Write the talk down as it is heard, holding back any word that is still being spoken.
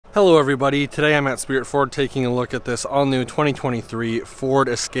Hello everybody, today I'm at Spirit Ford taking a look at this all-new 2023 Ford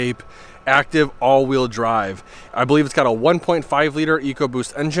Escape Active all-wheel drive. I believe it's got a 1.5 liter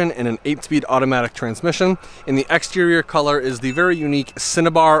EcoBoost engine and an 8-speed automatic transmission, and the exterior color is the very unique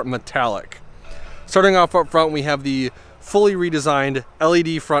Cinnabar Metallic. Starting off up front, we have the fully redesigned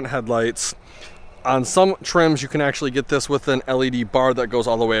LED front headlights. On some trims, you can actually get this with an LED bar that goes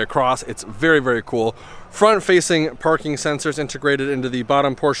all the way across. It's very, very cool. Front-facing parking sensors integrated into the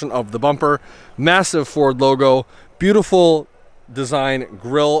bottom portion of the bumper. Massive Ford logo. Beautiful design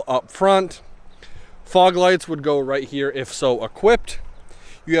grille up front. Fog lights would go right here if so equipped.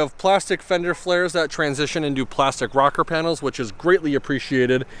 You have plastic fender flares that transition into plastic rocker panels, which is greatly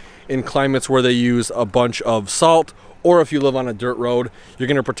appreciated in climates where they use a bunch of salt, or if you live on a dirt road, you're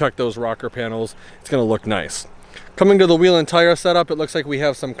going to protect those rocker panels. It's going to look nice. Coming to the wheel and tire setup, it looks like we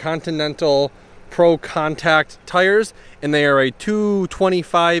have some Continental Pro Contact tires, and they are a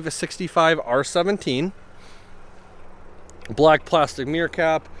 225/65 R17. Black plastic mirror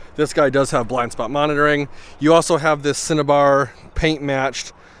cap. This guy does have blind spot monitoring. You also have this Cinnabar paint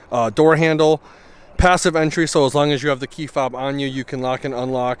matched door handle. Passive entry, so as long as you have the key fob on you, you can lock and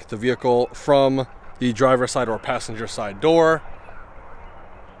unlock the vehicle from the driver's side or passenger side door.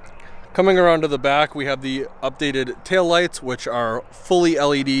 Coming around to the back, we have the updated tail lights, which are fully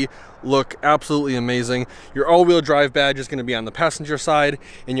LED, look absolutely amazing. Your all-wheel drive badge is going to be on the passenger side,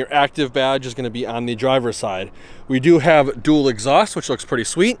 and your active badge is going to be on the driver's side. We do have dual exhaust, which looks pretty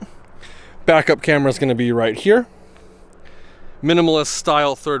sweet. Backup camera is going to be right here. Minimalist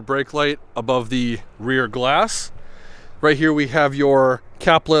style third brake light above the rear glass. Right here we have your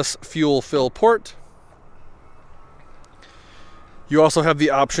capless fuel fill port. You also have the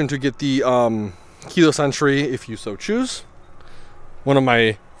option to get the keyless entry if you so choose. One of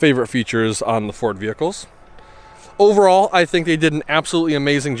my favorite features on the Ford vehicles. Overall, I think they did an absolutely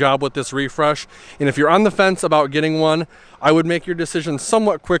amazing job with this refresh. And if you're on the fence about getting one, I would make your decision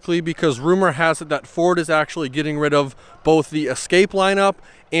somewhat quickly, because rumor has it that Ford is actually getting rid of both the Escape lineup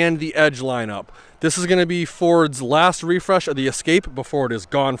and the Edge lineup. This is going to be Ford's last refresh of the Escape before it is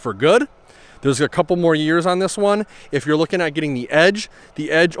gone for good. There's a couple more years on this one. If you're looking at getting the Edge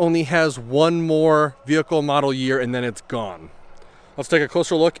only has one more vehicle model year and then it's gone. Let's take a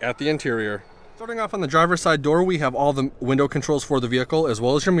closer look at the interior. Starting off on the driver's side door, we have all the window controls for the vehicle, as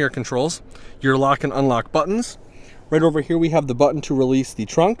well as your mirror controls, your lock and unlock buttons. Right over here we have the button to release the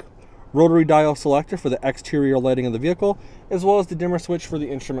trunk, rotary dial selector for the exterior lighting of the vehicle, as well as the dimmer switch for the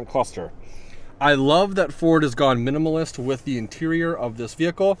instrument cluster. I love that Ford has gone minimalist with the interior of this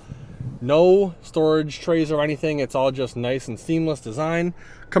vehicle. No storage trays or anything, it's all just nice and seamless design.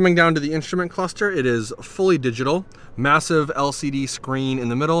 Coming down to the instrument cluster, it is fully digital, massive LCD screen in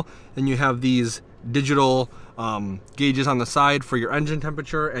the middle, and you have these digital gauges on the side for your engine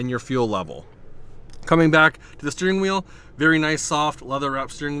temperature and your fuel level. Coming back to the steering wheel, very nice soft leather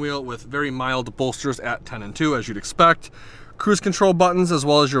wrapped steering wheel with very mild bolsters at 10 and 2 as you'd expect. Cruise control buttons as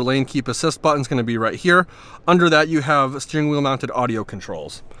well as your lane keep assist button is going to be right here. Under that you have steering wheel mounted audio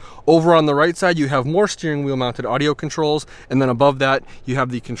controls. Over on the right side you have more steering wheel mounted audio controls, and then above that you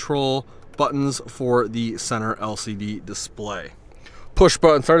have the control buttons for the center LCD display. Push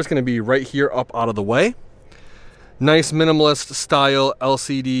button start is going to be right here up out of the way. Nice minimalist style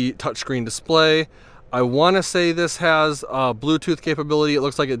LCD touchscreen display. I want to say this has Bluetooth capability. It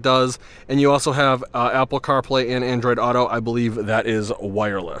looks like it does. And you also have Apple CarPlay and Android Auto. I believe that is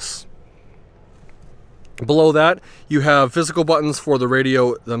wireless. Below that, you have physical buttons for the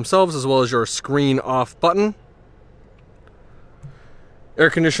radio themselves, as well as your screen off button. Air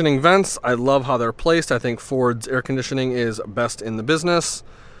conditioning vents. I love how they're placed. I think Ford's air conditioning is best in the business.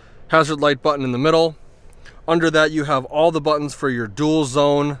 Hazard light button in the middle. Under that you have all the buttons for your dual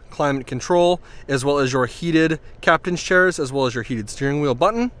zone climate control, as well as your heated captain's chairs, as well as your heated steering wheel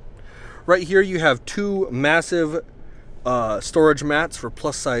button. Right here you have two massive storage mats for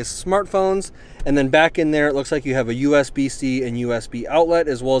plus size smartphones, and then back in there it looks like you have a USB-C and USB outlet,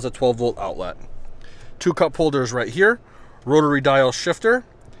 as well as a 12-volt outlet. Two cup holders right here, rotary dial shifter,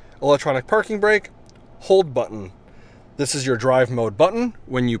 electronic parking brake, hold button. This is your drive mode button.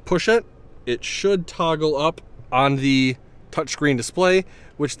 When you push it, it should toggle up on the touchscreen display,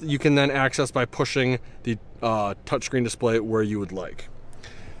 which you can then access by pushing the touchscreen display where you would like.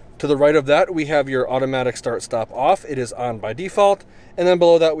 To the right of that, we have your automatic start stop off. It is on by default. And then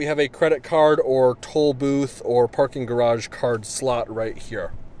below that, we have a credit card or toll booth or parking garage card slot right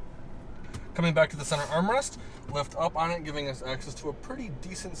here. Coming back to the center armrest, lift up on it, giving us access to a pretty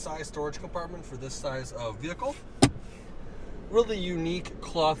decent sized storage compartment for this size of vehicle. Really unique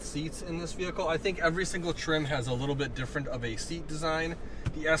cloth seats in this vehicle. I think every single trim has a little bit different of a seat design.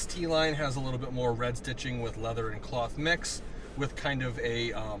 The ST line has a little bit more red stitching with leather and cloth mix with kind of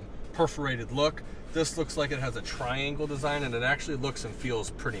a perforated look. This looks like it has a triangle design, and it actually looks and feels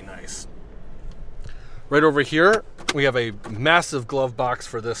pretty nice. Right over here, we have a massive glove box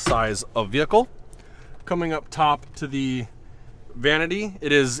for this size of vehicle. Coming up top to the vanity,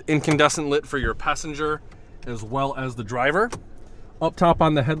 it is incandescent lit for your passenger as well as the driver. Up top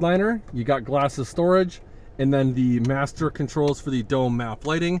on the headliner, you got glasses storage, and then the master controls for the dome map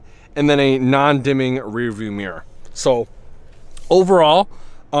lighting, and then a non-dimming rear view mirror. So overall,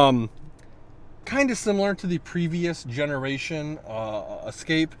 kind of similar to the previous generation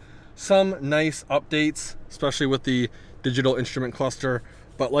Escape. Some nice updates, especially with the digital instrument cluster.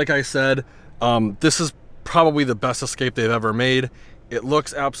 But like I said, this is probably the best Escape they've ever made. It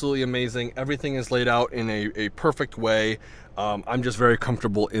looks absolutely amazing. Everything is laid out in a perfect way. I'm just very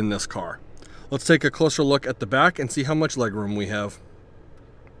comfortable in this car. Let's take a closer look at the back and see how much legroom we have.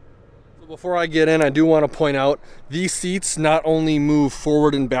 So before I get in, I do want to point out these seats not only move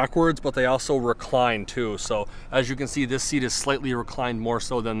forward and backwards, but they also recline too. So as you can see, this seat is slightly reclined more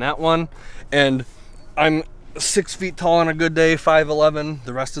so than that one. And I'm 6 feet tall on a good day, 5'11"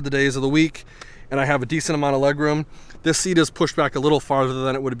 the rest of the days of the week, and I have a decent amount of legroom. This seat is pushed back a little farther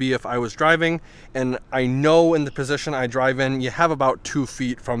than it would be if I was driving, and I know in the position I drive in, you have about 2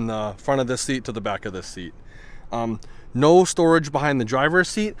 feet from the front of this seat to the back of this seat. No storage behind the driver's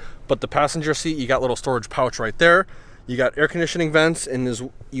seat, but the passenger seat, you got little storage pouch right there. You got air conditioning vents,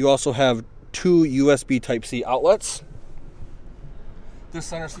 and you also have 2 USB Type-C outlets. This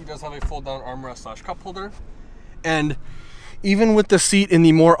center seat does have a fold-down armrest / cup holder. And even with the seat in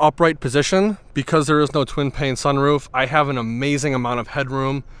the more upright position, because there is no twin pane sunroof, I have an amazing amount of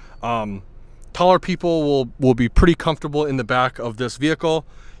headroom. Taller people will be pretty comfortable in the back of this vehicle.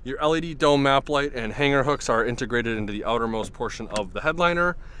 Your LED dome map light and hanger hooks are integrated into the outermost portion of the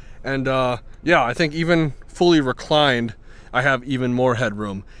headliner. And yeah, I think even fully reclined, I have even more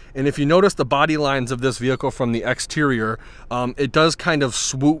headroom. And if you notice the body lines of this vehicle from the exterior, it does kind of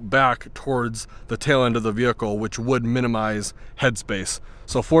swoop back towards the tail end of the vehicle, which would minimize headspace.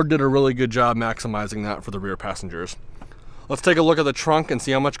 So Ford did a really good job maximizing that for the rear passengers. Let's take a look at the trunk and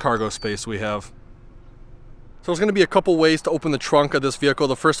see how much cargo space we have. So there's going to be a couple ways to open the trunk of this vehicle.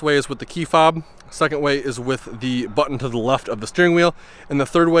 The first way is with the key fob. Second way is with the button to the left of the steering wheel. And the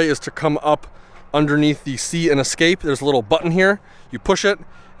third way is to come up underneath the C and Escape. There's a little button here. You push it,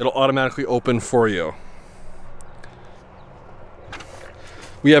 it'll automatically open for you.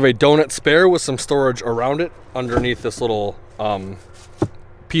 We have a donut spare with some storage around it underneath this little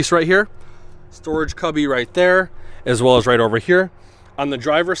piece right here. Storage cubby right there, as well as right over here. On the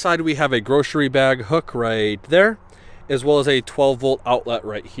driver's side, we have a grocery bag hook right there, as well as a 12-volt outlet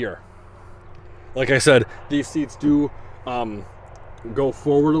right here. Like I said, these seats do go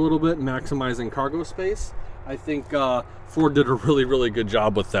forward a little bit, maximizing cargo space. I think Ford did a really good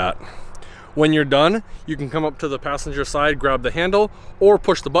job with that. When you're done, you can come up to the passenger side, grab the handle, or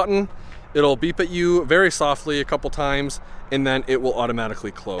push the button. It'll beep at you very softly a couple times, and then it will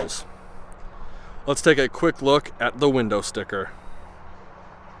automatically close. Let's take a quick look at the window sticker.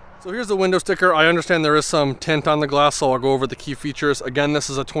 So here's the window sticker. I understand there is some tint on the glass, so I'll go over the key features. Again, this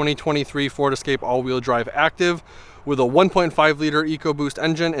is a 2023 Ford Escape all-wheel drive active with a 1.5 liter EcoBoost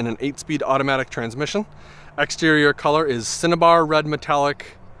engine and an 8-speed automatic transmission. Exterior color is Cinnabar Red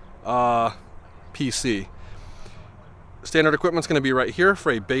Metallic PC. Standard equipment's going to be right here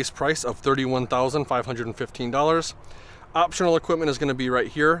for a base price of $31,515. Optional equipment is going to be right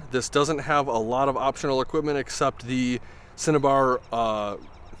here. This doesn't have a lot of optional equipment except the Cinnabar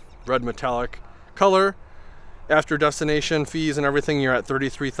Red Metallic color. After destination fees and everything, you're at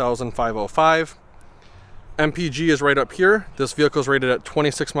 $33,505. MPG is right up here. This vehicle is rated at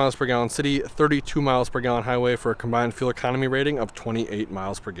 26 miles per gallon city, 32 miles per gallon highway for a combined fuel economy rating of 28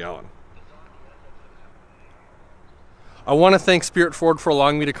 miles per gallon. I want to thank Spirit Ford for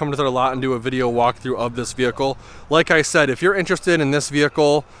allowing me to come to their lot and do a video walkthrough of this vehicle. Like I said, if you're interested in this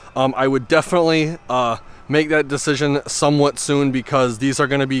vehicle, I would definitely make that decision somewhat soon, because these are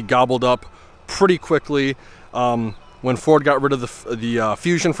going to be gobbled up pretty quickly. When Ford got rid of the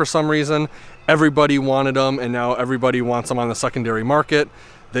Fusion for some reason, everybody wanted them, and now everybody wants them on the secondary market.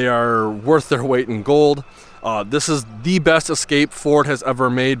 They are worth their weight in gold. This is the best Escape Ford has ever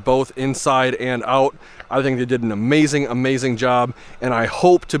made, both inside and out. I think they did an amazing job, and I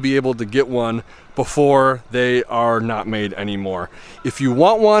hope to be able to get one before they are not made anymore. If you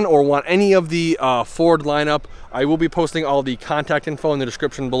want one or want any of the Ford lineup, I will be posting all the contact info in the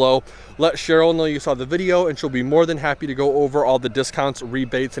description below. Let Cheryl know you saw the video, and she'll be more than happy to go over all the discounts,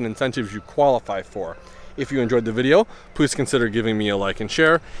 rebates, and incentives you qualify for. If you enjoyed the video, please consider giving me a like and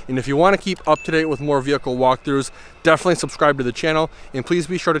share. And if you want to keep up to date with more vehicle walkthroughs, definitely subscribe to the channel, and please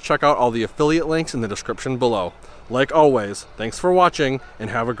be sure to check out all the affiliate links in the description below. Like always, thanks for watching and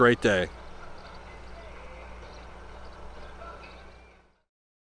have a great day.